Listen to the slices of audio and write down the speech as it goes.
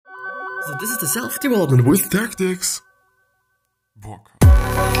So this is the self-development with tactics. Bock.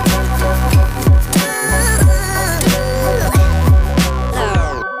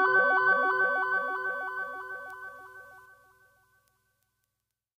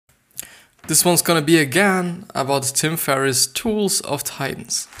 This one's gonna be again about Tim Ferriss' Tools of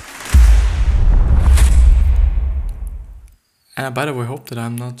Titans. And I by the way hope that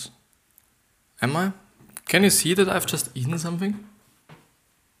I'm not... Am I? Can you see that I've just eaten something?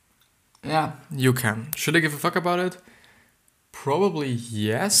 Yeah, you can. Should I give a fuck about it? Probably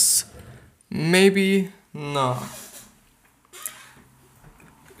yes. Maybe no.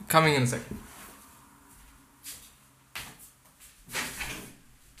 Coming in a second.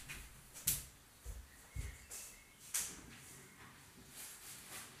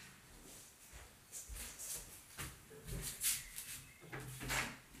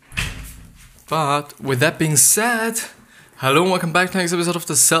 But with that being said, hello and welcome back to the next episode of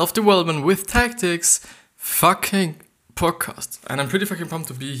the Self-Development with Tactics fucking podcast. And I'm pretty fucking pumped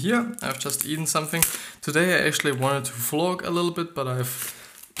to be here. I've just eaten something. Today I actually wanted to vlog a little bit, but I've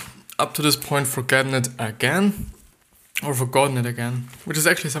up to this point forgotten it again. Which is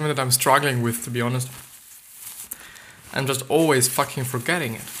actually something that I'm struggling with, to be honest. I'm just always fucking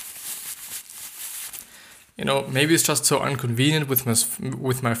forgetting it. You know, maybe it's just so inconvenient with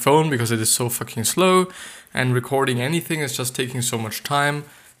my phone because it is so fucking slow, and recording anything is just taking so much time,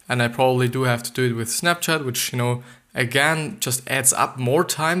 and I probably do have to do it with Snapchat, which, you know, again, just adds up more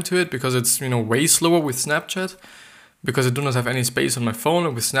time to it because it's, you know, way slower with Snapchat because I do not have any space on my phone,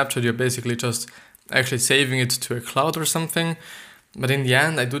 and with Snapchat you're basically just actually saving it to a cloud or something. But in the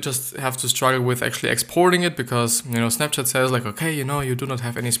end, I do just have to struggle with actually exporting it because, you know, Snapchat says like, okay, you know, you do not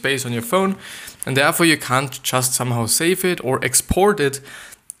have any space on your phone and therefore you can't just somehow save it or export it,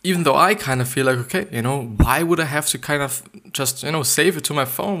 even though I kind of feel like, okay, you know, why would I have to kind of just, you know, save it to my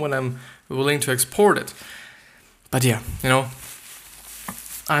phone when I'm willing to export it? But yeah, you know,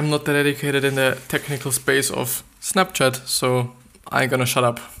 I'm not that educated in the technical space of Snapchat, so I'm gonna shut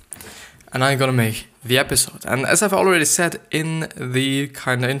up. And I'm gonna make the episode. And as I've already said in the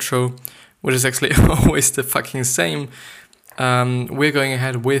kind of intro, which is actually always the fucking same, we're going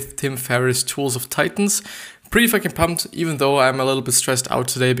ahead with Tim Ferriss' Tools of Titans. Pretty fucking pumped, even though I'm a little bit stressed out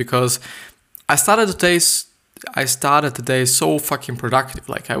today because I started the day so fucking productive.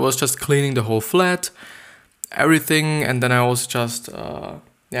 Like I was just cleaning the whole flat, everything, and then I also just, I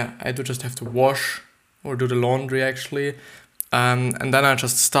do just have to wash or do the laundry actually. And then I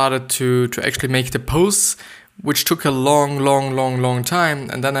just started to actually make the posts, which took a long time.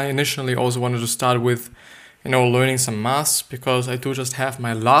 And then I initially also wanted to start with, you know, learning some maths because I do just have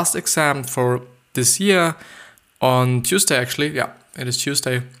my last exam for this year on Tuesday actually. Yeah, it is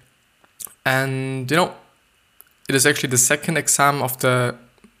Tuesday. And, you know, it is actually the second exam of the,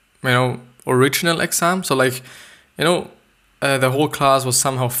 you know, original exam. So like, you know, the whole class was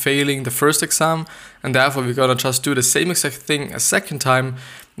somehow failing the first exam, and therefore we're gonna just do the same exact thing a second time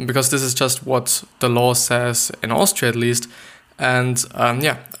because this is just what the law says in Austria at least. And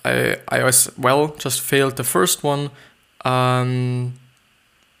I as well just failed the first one, but I'm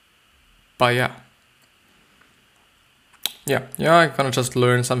gonna just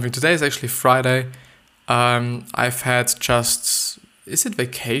learn something. Today is actually Friday. I've had just, is it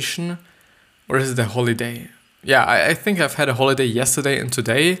vacation or is it a holiday? Yeah, I think I've had a holiday yesterday and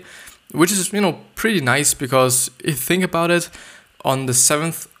today, which is, you know, pretty nice because if you think about it, on the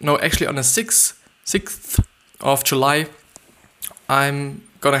 6th of July, I'm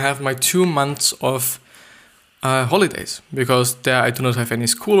gonna have my 2 months of holidays because there I do not have any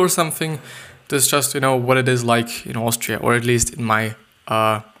school or something. This is just, you know, what it is like in Austria, or at least in my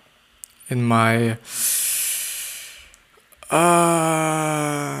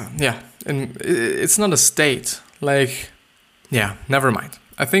it's not a state, like, yeah, never mind.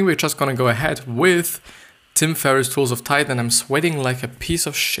 I think we're just gonna go ahead with Tim Ferriss' Tools of Titan, and I'm sweating like a piece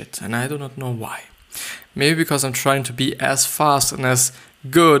of shit, and I do not know why. Maybe because I'm trying to be as fast and as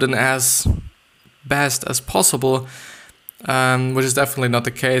good and as best as possible, which is definitely not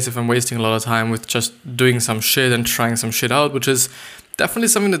the case if I'm wasting a lot of time with just doing some shit and trying some shit out, which is definitely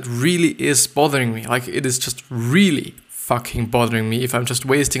something that really is bothering me. Like, it is just really fucking bothering me if I'm just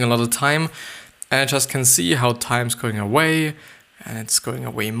wasting a lot of time, and I just can see how time's going away, and it's going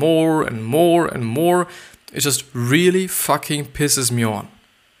away more and more and more. It just really fucking pisses me on.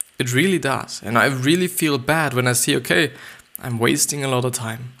 It really does, and I really feel bad when I see, okay, I'm wasting a lot of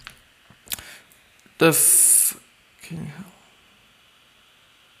time. The fucking hell.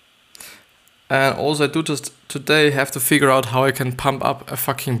 And also I do just today have to figure out how I can pump up a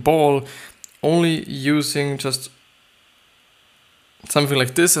fucking ball only using just something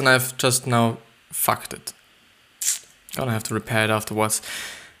like this, and I've just now fucked it. Gonna have to repair it afterwards.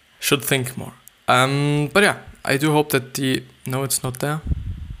 Should think more. But yeah, I do hope that no, it's not there.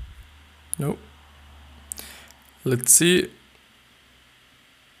 No. Let's see.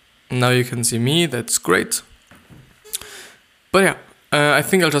 Now you can see me, that's great. But yeah, I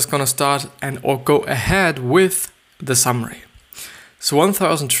think I'm just gonna start or go ahead with the summary. So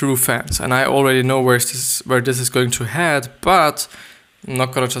 1,000 true fans, and I already know where this is going to head, but I'm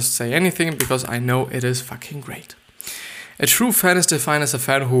not gonna just say anything because I know it is fucking great. A true fan is defined as a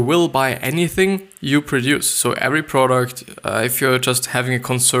fan who will buy anything you produce. So every product, if you're just having a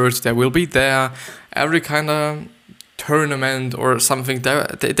concert, they will be there. Every kind of tournament or something,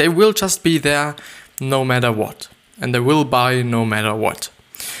 they will just be there no matter what. And they will buy no matter what.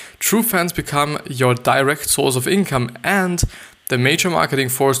 True fans become your direct source of income and the major marketing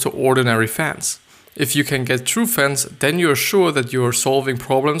force to ordinary fans. If you can get true fans, then you're sure that you're solving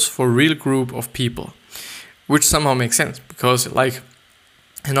problems for a real group of people. Which somehow makes sense, because like,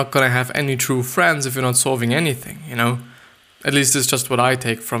 you're not gonna have any true friends if you're not solving anything, you know? At least it's just what I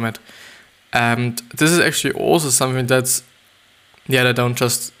take from it. And this is actually also something that's, I don't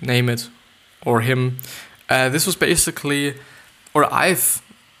just name it, or him. This was basically, or I've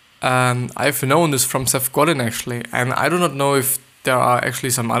known this from Seth Godin actually, and I do not know if there are actually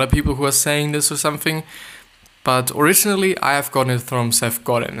some other people who are saying this or something, but originally I have gotten it from Seth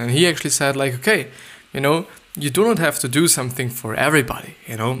Godin, and he actually said like, okay, you know, you do not have to do something for everybody,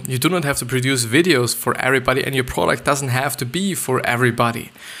 you know, you do not have to produce videos for everybody, and your product doesn't have to be for everybody.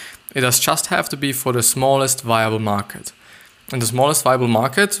 It does just have to be for the smallest viable market. And the smallest viable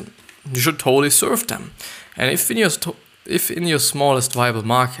market, you should totally serve them. And if in your smallest viable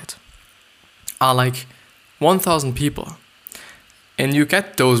market are like 1,000 people, and you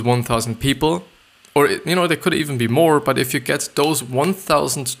get those 1,000 people, or you know, there could even be more, but if you get those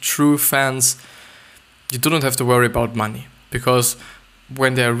 1,000 true fans, you do not have to worry about money, because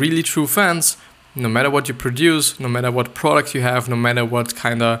when they're really true fans, no matter what you produce, no matter what product you have, no matter what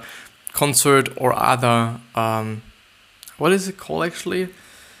kind of concert or other, what is it called actually?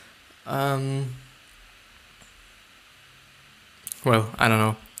 Well, I don't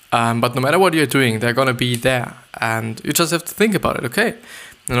know. But no matter what you're doing, they're gonna be there, and you just have to think about it. Okay,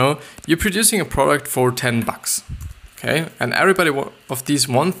 you know, you're producing a product for $10. Okay, and everybody of these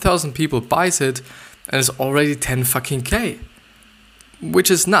 1,000 people buys it, and it's already 10 fucking K,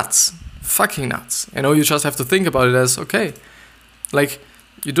 which is nuts, fucking nuts. You know, you just have to think about it as, okay, like,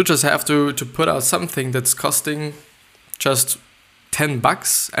 you do just have to put out something that's costing just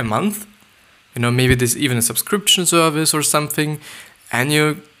 $10 a month. You know, maybe there's even a subscription service or something, and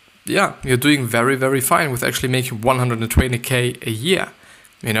you're doing very, very fine with actually making 120K a year.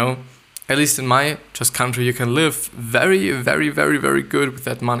 You know, at least in my just country, you can live very, very, very, very good with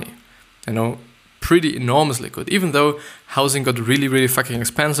that money. You know, pretty enormously good, even though housing got really, really fucking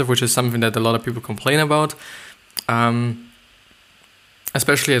expensive, which is something that a lot of people complain about.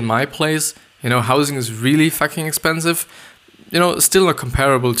 Especially in my place, you know, housing is really fucking expensive. You know, still not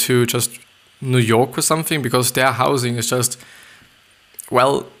comparable to just New York or something, because their housing is just,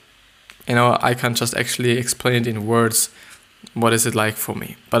 well, you know, I can't just actually explain it in words. What is it like for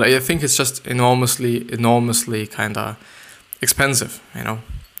me? But I think it's just enormously kind of expensive, you know.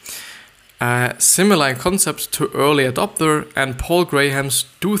 Similar in concept to Early Adopter and Paul Graham's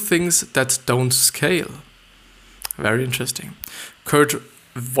Do Things That Don't Scale. Very interesting. Kurt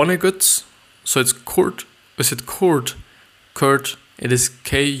Vonnegut, so it's Kurt, is it Kurt? Kurt, it is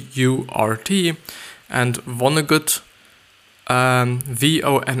K-U-R-T, and Vonnegut, V-O-N-N-E-G-U-T,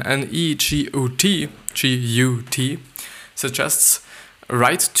 suggests,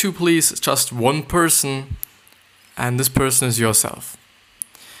 write to please just one person, and this person is yourself.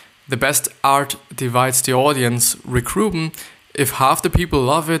 The best art divides the audience. Rick Rubin, if half the people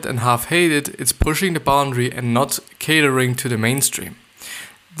love it and half hate it, it's pushing the boundary and not catering to the mainstream.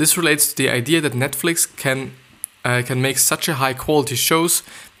 This relates to the idea that Netflix can make such a high quality shows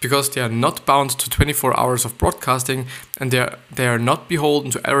because they are not bound to 24 hours of broadcasting, and they are not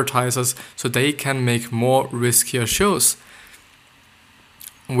beholden to advertisers, so they can make more riskier shows.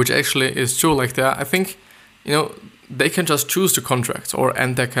 Which actually is true. Like I think, you know, they can just choose the contracts,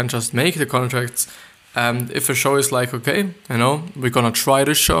 and they can just make the contracts. If a show is like, okay, you know, we're gonna try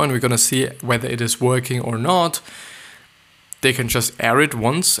this show and we're gonna see whether it is working or not, they can just air it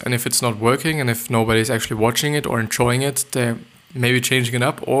once, and if it's not working and if nobody's actually watching it or enjoying it, they're maybe changing it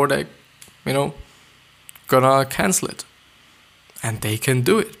up, or they, you know, gonna cancel it. And they can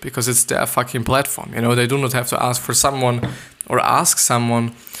do it because it's their fucking platform. You know, they do not have to ask for someone or ask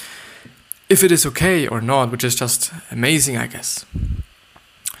someone if it is okay or not, which is just amazing, I guess.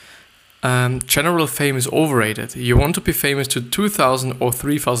 General fame is overrated. You want to be famous to 2,000 or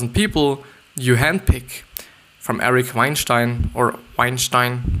 3,000 people, you handpick. From Eric Weinstein,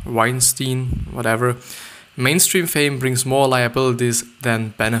 Weinstein, whatever. Mainstream fame brings more liabilities than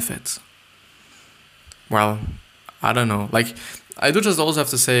benefits. Well, I don't know. Like, I do just also have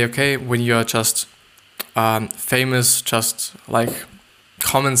to say, okay, when you're just famous, just like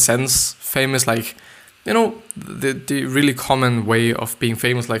common sense famous, like, you know, the really common way of being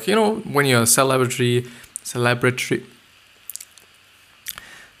famous, like, you know, when you're a celebrity,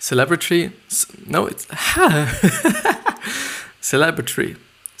 no, it's a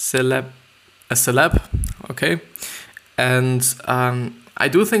celeb, okay, and I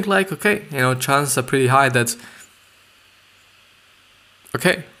do think, like, okay, you know, chances are pretty high that,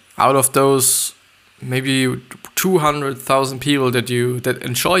 okay, out of those maybe 200,000 people that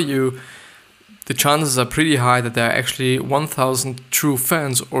enjoy you, the chances are pretty high that there are actually 1,000 true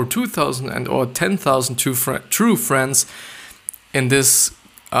fans, or 2,000 or 10,000 true friends in this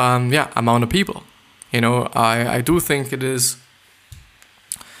amount of people. You know, I do think it is,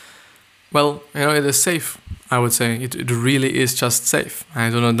 well, you know, it is safe, I would say. It really is just safe. I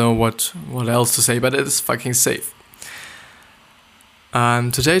do not know what else to say, but it is fucking safe.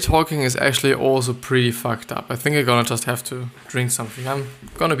 Today talking is actually also pretty fucked up. I think I'm gonna just have to drink something. I'm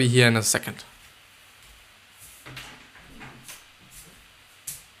gonna be here in a second.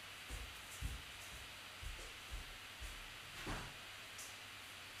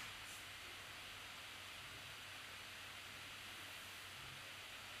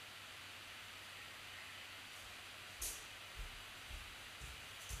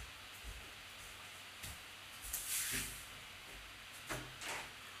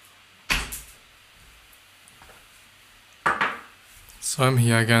 So I'm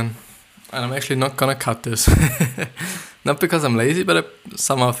here again, and I'm actually not gonna cut this. Not because I'm lazy, but I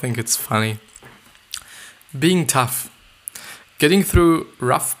somehow think it's funny. Being tough. Getting through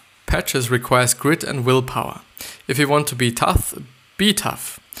rough patches requires grit and willpower. If you want to be tough, be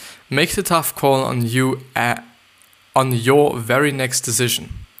tough. Make the tough call on your very next decision.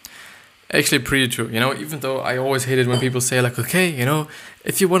 Actually pretty true, you know, even though I always hate it when people say, like, okay, you know,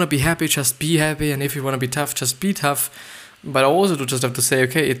 if you want to be happy, just be happy, and if you want to be tough, just be tough. But I also do just have to say,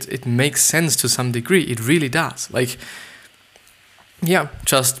 okay, it makes sense to some degree. It really does. Like, yeah,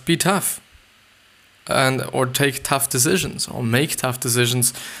 just be tough, or take tough decisions, or make tough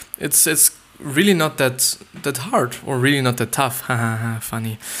decisions. It's really not that hard, or really not that tough.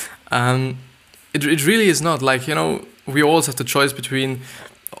 Funny. It really is not. Like, you know, we always have the choice between.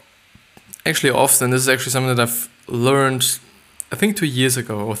 Actually, often this is actually something that I've learned, I think 2 years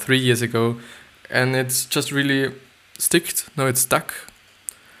ago or 3 years ago, and it's just really. It's stuck.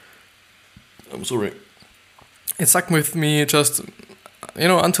 I'm sorry. It stuck with me just, you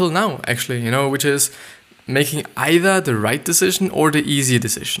know, until now, actually, you know, which is making either the right decision or the easy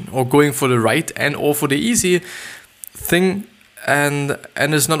decision, or going for the right or for the easy thing, and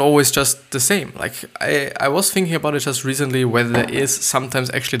it's not always just the same. Like, I was thinking about it just recently, whether there is sometimes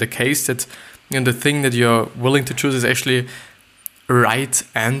actually the case that, you know, the thing that you're willing to choose is actually right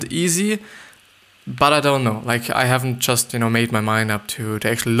and easy. But I don't know. Like, I haven't just, you know, made my mind up to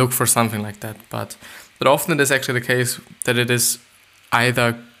actually look for something like that. But often it is actually the case that it is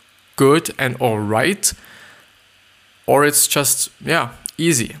either good or right, or it's just,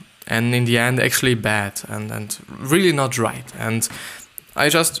 easy. And in the end, actually bad and really not right. And I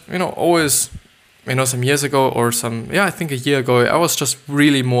just, you know, always, you know, some years ago I think a year ago, I was just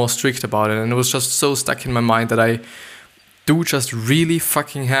really more strict about it. And it was just so stuck in my mind that I do just really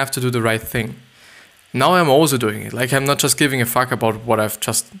fucking have to do the right thing. Now I'm also doing it. Like, I'm not just giving a fuck about what I've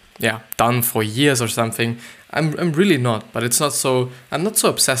just done for years or something. I'm really not. But I'm not so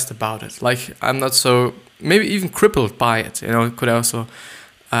obsessed about it. Like, I'm not so, maybe even crippled by it. You know, you could also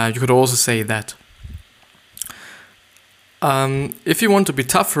say that. If you want to be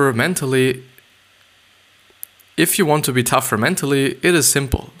tougher mentally, it is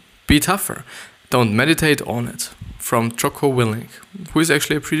simple. Be tougher. Don't meditate on it. From Jocko Willink, who is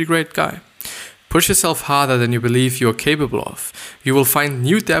actually a pretty great guy. Push yourself harder than you believe you are capable of. You will find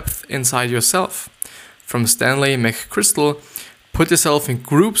new depth inside yourself. From Stanley McChrystal, put yourself in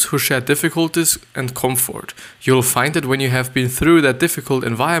groups who share difficulties and comfort. You'll find that when you have been through that difficult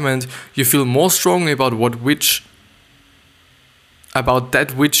environment, you feel more strongly about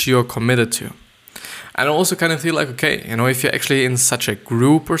that which you're committed to. And I also kind of feel like, okay, you know, if you're actually in such a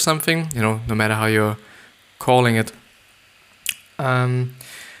group or something, you know, no matter how you're calling it,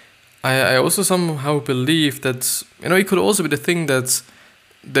 I also somehow believe that, you know, it could also be the thing that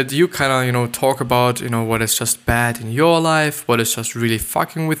that you kind of, talk about, what is just bad in your life, what is just really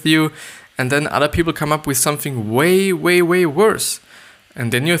fucking with you, and then other people come up with something way, way, way worse.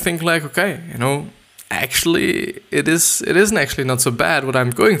 And then you think like, okay, actually it isn't actually not so bad what I'm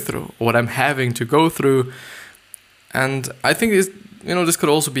going through, or what I'm having to go through. And I think this could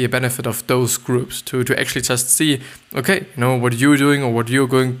also be a benefit of those groups to actually just see, okay, what you're doing or what you're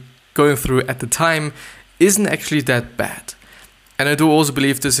going through at the time isn't actually that bad. And I do also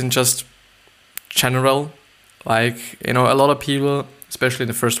believe this in just general, like, a lot of people, especially in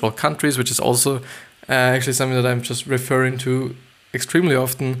the first world countries, which is also actually something that I'm just referring to extremely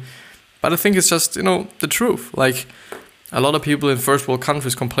often. But I think it's just, the truth. Like, a lot of people in first world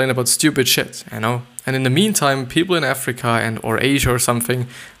countries complain about stupid shit, And in the meantime, people in Africa or Asia or something,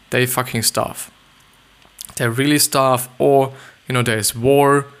 they fucking starve. They really starve, or, there's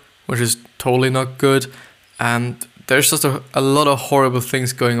war, which is totally not good. And there's just a lot of horrible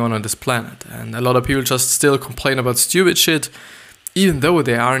things going on this planet. And a lot of people just still complain about stupid shit, even though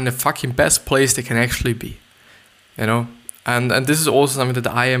they are in the fucking best place they can actually be. And this is also something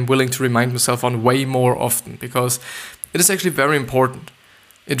that I am willing to remind myself on way more often, because it is actually very important.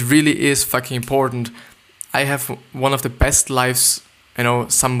 It really is fucking important. I have one of the best lives,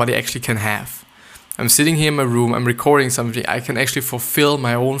 somebody actually can have. I'm sitting here in my room, I'm recording something, I can actually fulfill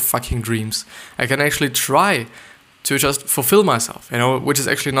my own fucking dreams. I can actually try to just fulfill myself, which is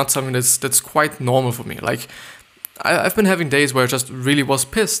actually not something that's quite normal for me. Like, I've been having days where I just really was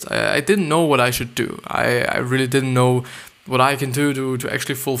pissed. I didn't know what I should do. I really didn't know what I can do to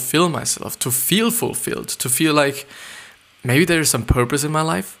actually fulfill myself, to feel fulfilled, to feel like maybe there is some purpose in my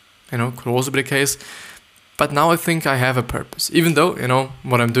life, could also be the case. But now I think I have a purpose, even though,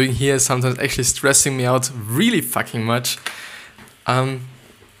 what I'm doing here is sometimes actually stressing me out really fucking much.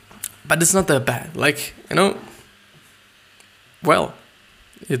 But it's not that bad. Like, well,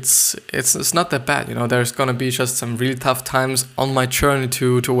 it's not that bad. There's gonna be just some really tough times on my journey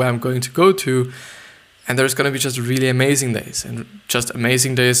to where I'm going to go to. And there's gonna be just really amazing days, and just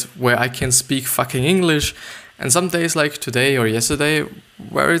amazing days where I can speak fucking English, and some days like today or yesterday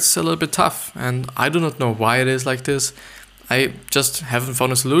where it's a little bit tough, and I do not know why it is like this. I just haven't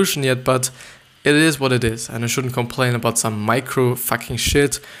found a solution yet, but it is what it is, and I shouldn't complain about some micro fucking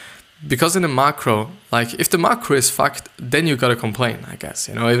shit, because in the macro, like, if the macro is fucked, then you gotta complain, I guess,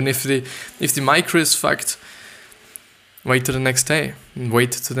 even if the micro is fucked, wait to the next day,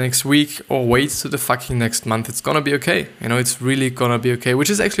 wait to the next week, or wait to the fucking next month. It's gonna be okay. It's really gonna be okay, which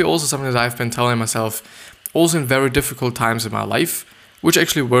is actually also something that I've been telling myself also in very difficult times in my life, which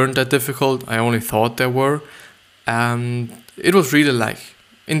actually weren't that difficult. I only thought they were. It was really like,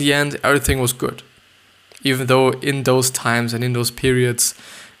 in the end, everything was good. Even though in those times and in those periods,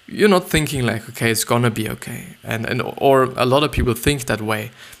 you're not thinking like, okay, it's gonna be okay. Or a lot of people think that way.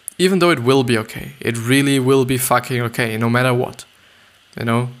 Even though it will be okay. It really will be fucking okay, no matter what.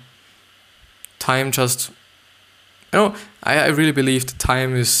 Time just... I really believe that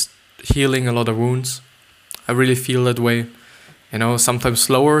time is healing a lot of wounds. I really feel that way. Sometimes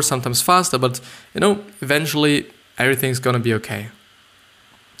slower, sometimes faster, but, eventually everything's gonna be okay.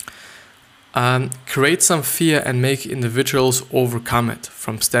 Create some fear and make individuals overcome it.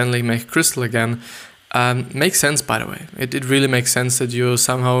 From Stanley McChrystal again. Makes sense, by the way. It really makes sense that you're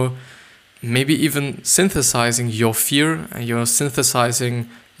somehow maybe even synthesizing your fear, and you're synthesizing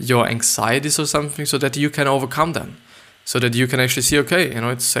your anxieties or something, so that you can overcome them. So that you can actually see, okay,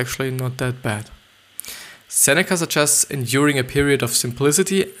 it's actually not that bad. Seneca suggests enduring a period of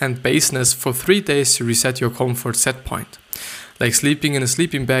simplicity and baseness for 3 days to reset your comfort set point, like sleeping in a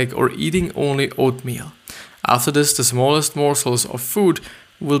sleeping bag or eating only oatmeal. After this, the smallest morsels of food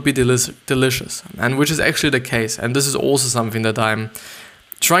will be delicious, and which is actually the case. And this is also something that I'm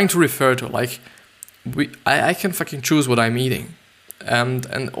trying to refer to. Like, I can fucking choose what I'm eating,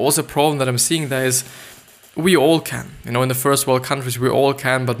 and also a problem that I'm seeing there is we all can. In the first world countries we all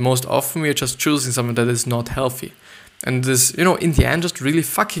can, but most often we are just choosing something that is not healthy, and this in the end just really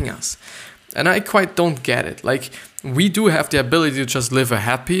fucking us. And I quite don't get it. Like, we do have the ability to just live a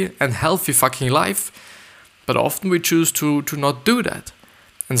happy and healthy fucking life, but often we choose to not do that.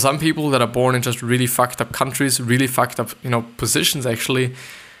 And some people that are born in just really fucked up countries, really fucked up, positions actually,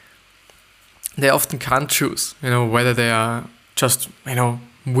 they often can't choose, whether they are just,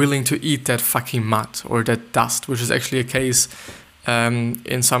 willing to eat that fucking mud or that dust, which is actually a case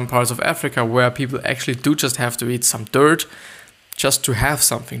in some parts of Africa where people actually do just have to eat some dirt just to have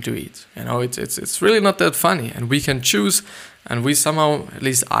something to eat. It's really not that funny, and we can choose, and we somehow, at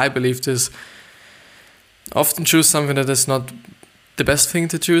least I believe this, often choose something that is not the best thing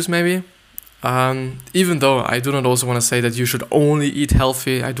to choose maybe, Even though I do not also want to say that you should only eat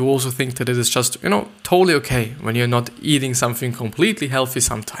healthy, I do also think that it is just, totally okay when you're not eating something completely healthy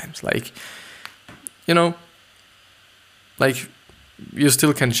sometimes. Like, like you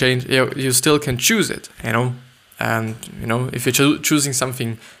still can change, you still can choose it, and, if you're choosing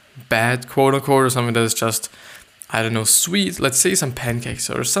something bad, quote unquote, or something that is just, I don't know, sweet, let's say some pancakes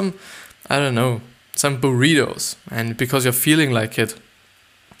or some, I don't know, some burritos, and because you're feeling like it.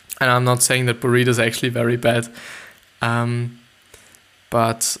 And I'm not saying that burritos are actually very bad,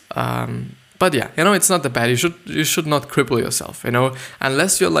 but yeah, it's not that bad. You should not cripple yourself,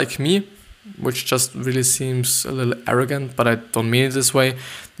 unless you're like me, which just really seems a little arrogant, but I don't mean it this way,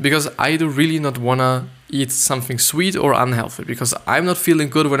 because I do really not wanna eat something sweet or unhealthy, because I'm not feeling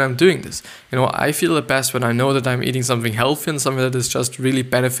good when I'm doing this. I feel the best when I know that I'm eating something healthy and something that is just really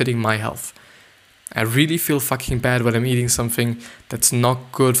benefiting my health. I really feel fucking bad when I'm eating something that's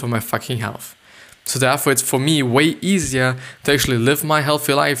not good for my fucking health. So therefore, it's for me way easier to actually live my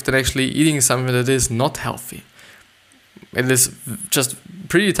healthy life than actually eating something that is not healthy. It is just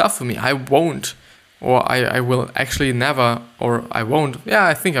pretty tough for me. I won't, or I will actually never, or I won't. Yeah,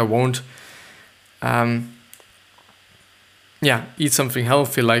 I think I won't. Eat something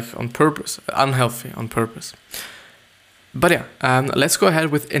healthy like on purpose, unhealthy on purpose. But yeah, let's go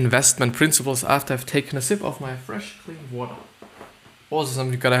ahead with investment principles after I've taken a sip of my fresh, clean water. Also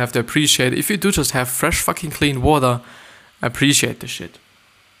something you gotta have to appreciate. If you do just have fresh fucking clean water, appreciate the shit.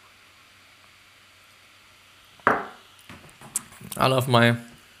 I love my...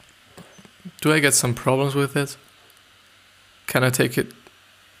 Do I get some problems with it? Can I take it?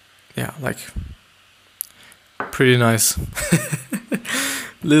 Yeah, like... Pretty nice.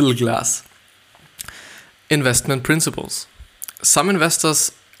 Little glass. Investment principles. Some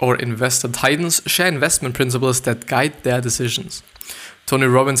investors or investor titans share investment principles that guide their decisions. Tony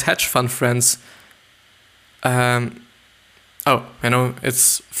Robbins' hedge fund friends.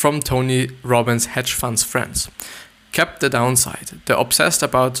 It's from Tony Robbins' hedge funds friends. Kept the downside. Be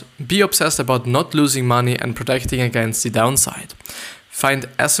obsessed about not losing money and protecting against the downside. Find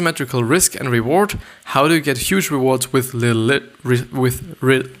asymmetrical risk and reward. How do you get huge rewards with little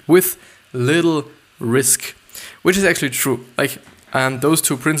risk? Which is actually true. Like, those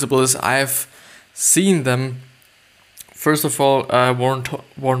two principles, I've seen them. First of all,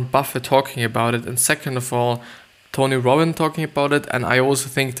 Warren Buffett talking about it, and second of all, Tony Robbins talking about it, and I also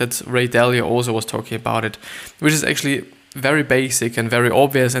think that Ray Dalio also was talking about it, which is actually very basic and very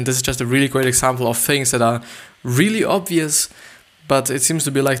obvious, and this is just a really great example of things that are really obvious, but it seems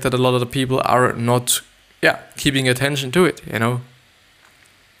to be like that a lot of the people are not, keeping attention to it,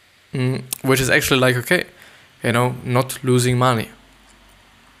 which is actually like, okay, not losing money.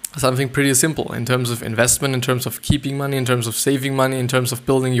 Something pretty simple in terms of investment, in terms of keeping money, in terms of saving money, in terms of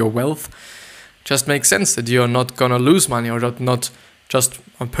building your wealth. Just makes sense that you're not gonna lose money, or not just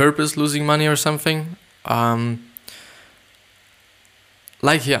on purpose losing money or something.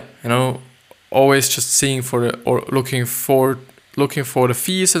 Always just seeing for the, or looking for the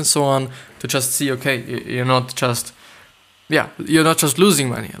fees and so on, to just see, okay, you're not just losing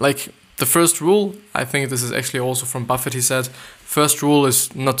money. Like, the first rule, I think this is actually also from Buffett, he said, first rule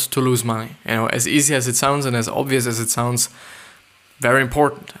is not to lose money. As easy as it sounds and as obvious as it sounds, very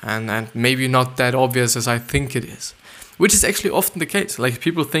important, and maybe not that obvious as I think it is. Which is actually often the case. Like,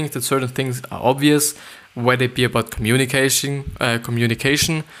 people think that certain things are obvious, whether it be about communication.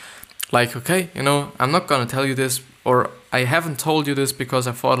 Like, okay, I'm not gonna tell you this, or I haven't told you this because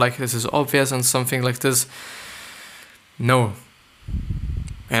I thought like this is obvious and something like this. No.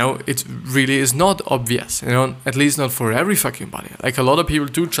 It really is not obvious, at least not for every fucking body. Like, a lot of people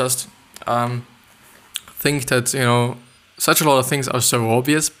do just think that, such a lot of things are so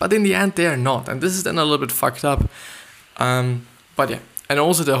obvious, but in the end they are not. And this is then a little bit fucked up. But yeah, and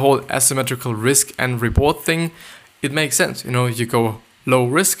also the whole asymmetrical risk and reward thing, it makes sense. You go low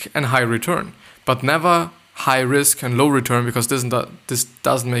risk and high return, but never high risk and low return, because this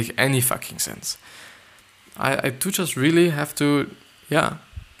doesn't make any fucking sense. I do just really have to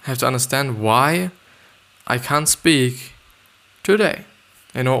understand why I can't speak today.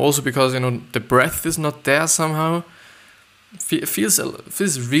 Also because, the breath is not there somehow. Feels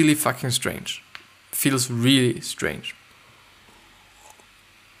really fucking strange. Feels really strange.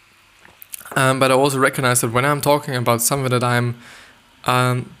 But I also recognize that when I'm talking about something that I'm,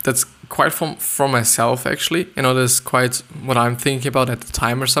 that's quite from myself actually, that's quite what I'm thinking about at the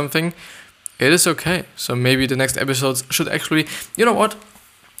time or something, it is okay. So maybe the next episodes should actually,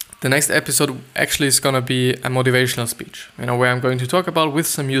 the next episode actually is gonna be a motivational speech, where I'm going to talk about with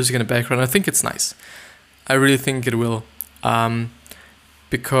some music in the background. I think it's nice. I really think it will,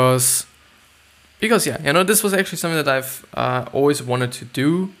 because because this was actually something that I've always wanted to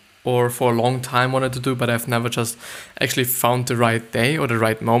do, or for a long time wanted to do, but I've never just actually found the right day or the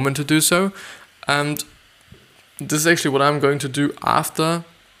right moment to do so. And this is actually what I'm going to do after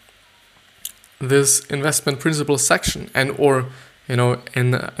this investment principles section, and or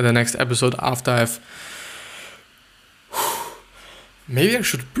in the next episode after I've maybe I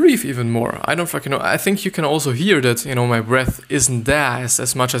should breathe even more. I don't fucking know. I think you can also hear that, my breath isn't there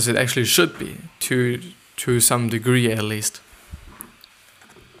as much as it actually should be, to some degree at least.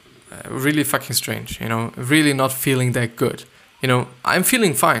 Really fucking strange, really not feeling that good. I'm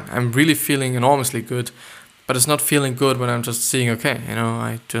feeling fine. I'm really feeling enormously good, but it's not feeling good when I'm just seeing, okay,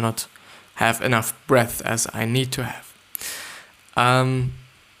 I do not have enough breath as I need to have.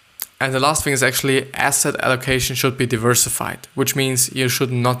 And the last thing is actually asset allocation should be diversified, which means you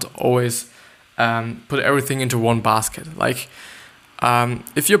should not always put everything into one basket. Like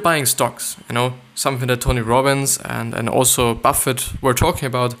if you're buying stocks, something that Tony Robbins and also Buffett were talking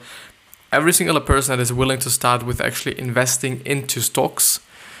about, every single person that is willing to start with actually investing into stocks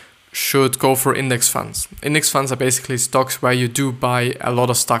should go for index funds. Index funds are basically stocks where you do buy a lot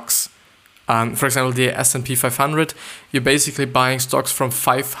of stocks. For example, the S&P 500, you're basically buying stocks from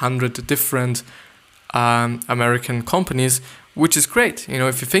 500 different American companies, which is great,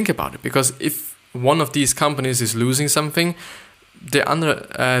 if you think about it. Because if one of these companies is losing something, the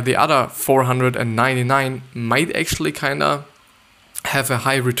other 499 might actually kind of have a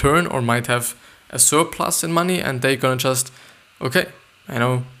high return or might have a surplus in money, and they're going to just, okay,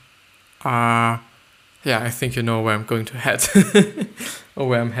 I think you know where I'm going to head, or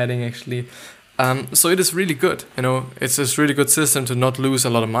where I'm heading actually. So it is really good, it's this really good system to not lose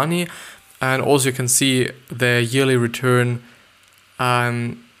a lot of money. And also you can see the yearly return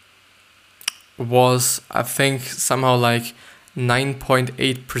was, I think, somehow like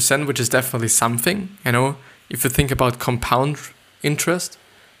 9.8%, which is definitely something, if you think about compound interest,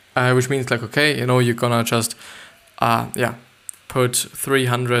 which means like, okay, you're gonna just, put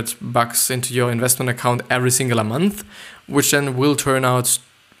 $300 into your investment account every single month, which then will turn out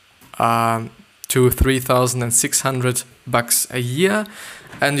to $3,600 a year.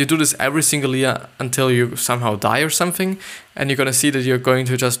 And you do this every single year until you somehow die or something, and you're gonna see that you're going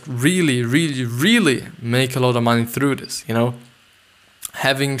to just really, really, really make a lot of money through this.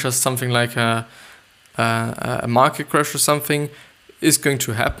 Having just something like a market crash or something is going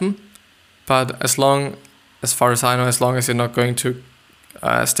to happen, but as far as I know, as long as you're not going to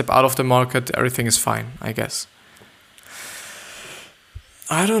step out of the market, everything is fine, I guess.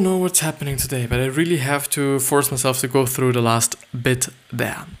 I don't know what's happening today, but I really have to force myself to go through the last bit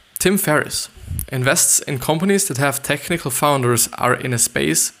there. Tim Ferriss invests in companies that have technical founders are in a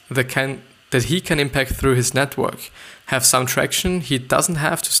space that he can impact through his network, have some traction he doesn't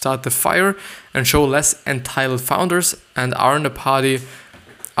have to start the fire, and show less entitled founders and aren't a party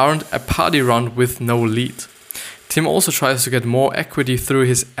run with no lead. Tim also tries to get more equity through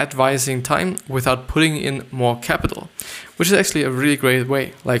his advising time without putting in more capital, which is actually a really great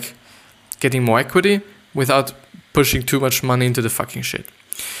way, like getting more equity without pushing too much money into the fucking shit.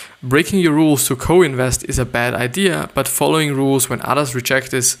 Breaking your rules to co-invest is a bad idea, but following rules when others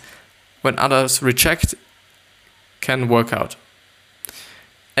reject can work out.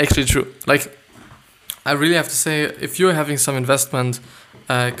 Actually true. Like, I really have to say, if you're having some investment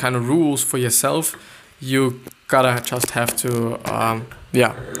kind of rules for yourself, you gotta just have to,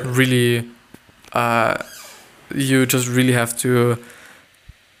 really, you just really have to,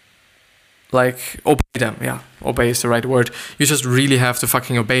 like, obey them. Yeah, obey is the right word. You just really have to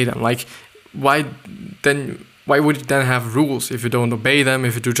fucking obey them. Like, why would you then have rules if you don't obey them?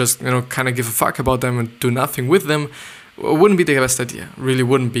 If you do just, kind of give a fuck about them and do nothing with them, it wouldn't be the best idea. Really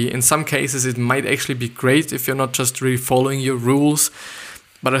wouldn't be. In some cases, it might actually be great if you're not just really following your rules.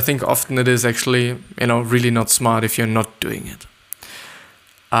 But I think often it is actually, really not smart if you're not doing it.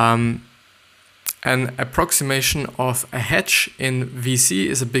 An approximation of a hedge in VC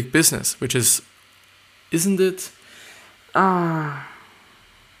is a big business, which is, isn't it? I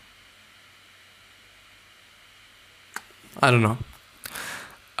don't know.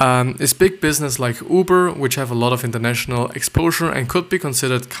 Is big business like Uber, which have a lot of international exposure and could be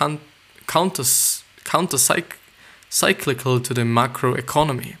considered counter-cyclical to the macro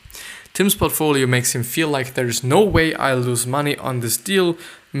economy. Tim's portfolio makes him feel like there is no way I'll lose money on this deal,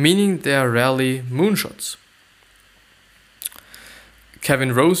 meaning they are rarely moonshots.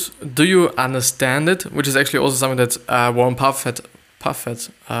 Kevin Rose, do you understand it? Which is actually also something that Warren Buffett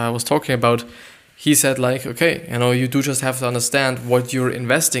was talking about. He said, like, okay, you do just have to understand what you're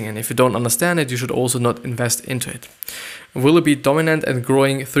investing in. If you don't understand it, you should also not invest into it. Will it be dominant and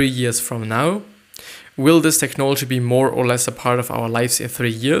growing 3 years from now? Will this technology be more or less a part of our lives in 3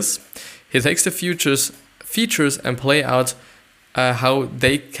 years? He takes the features and play out how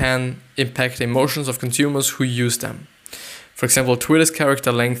they can impact the emotions of consumers who use them. For example, Twitter's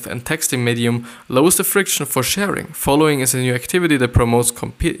character length and texting medium lowers the friction for sharing. Following is a new activity that promotes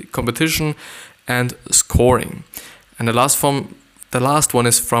competition and scoring. And the last one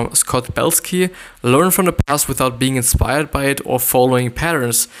is from Scott Belsky. Learn from the past without being inspired by it or following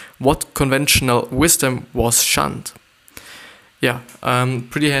patterns. What conventional wisdom was shunned? Yeah, I'm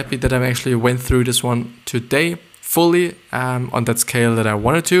pretty happy that I actually went through this one today fully on that scale that I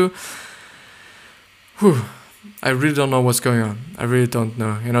wanted to. Whew. I really don't know what's going on. I really don't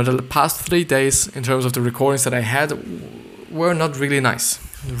know. The past 3 days in terms of the recordings that I had were not really nice.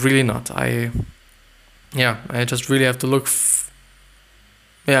 Really not. I just really have to look.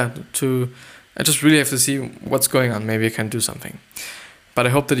 I just really have to see what's going on. Maybe I can do something. But I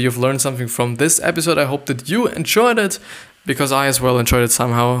hope that you've learned something from this episode. I hope that you enjoyed it, because I as well enjoyed it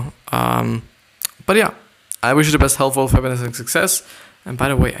somehow. But yeah, I wish you the best health, wealth, happiness, and success. And by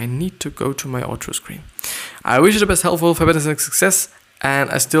the way, I need to go to my outro screen. I wish you the best health, wealth, happiness, and success. And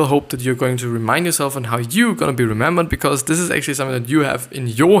I still hope that you're going to remind yourself on how you're going to be remembered, because this is actually something that you have in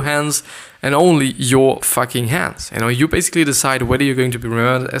your hands and only your fucking hands. You basically decide whether you're going to be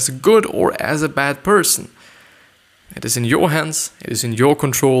remembered as a good or as a bad person. It is in your hands. It is in your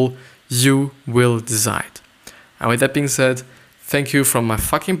control. You will decide. And with that being said, thank you from my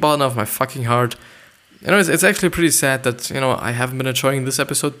fucking bottom of my fucking heart. It's actually pretty sad that, I haven't been enjoying this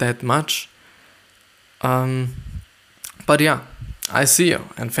episode that much. But yeah, I see you,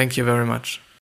 and thank you very much.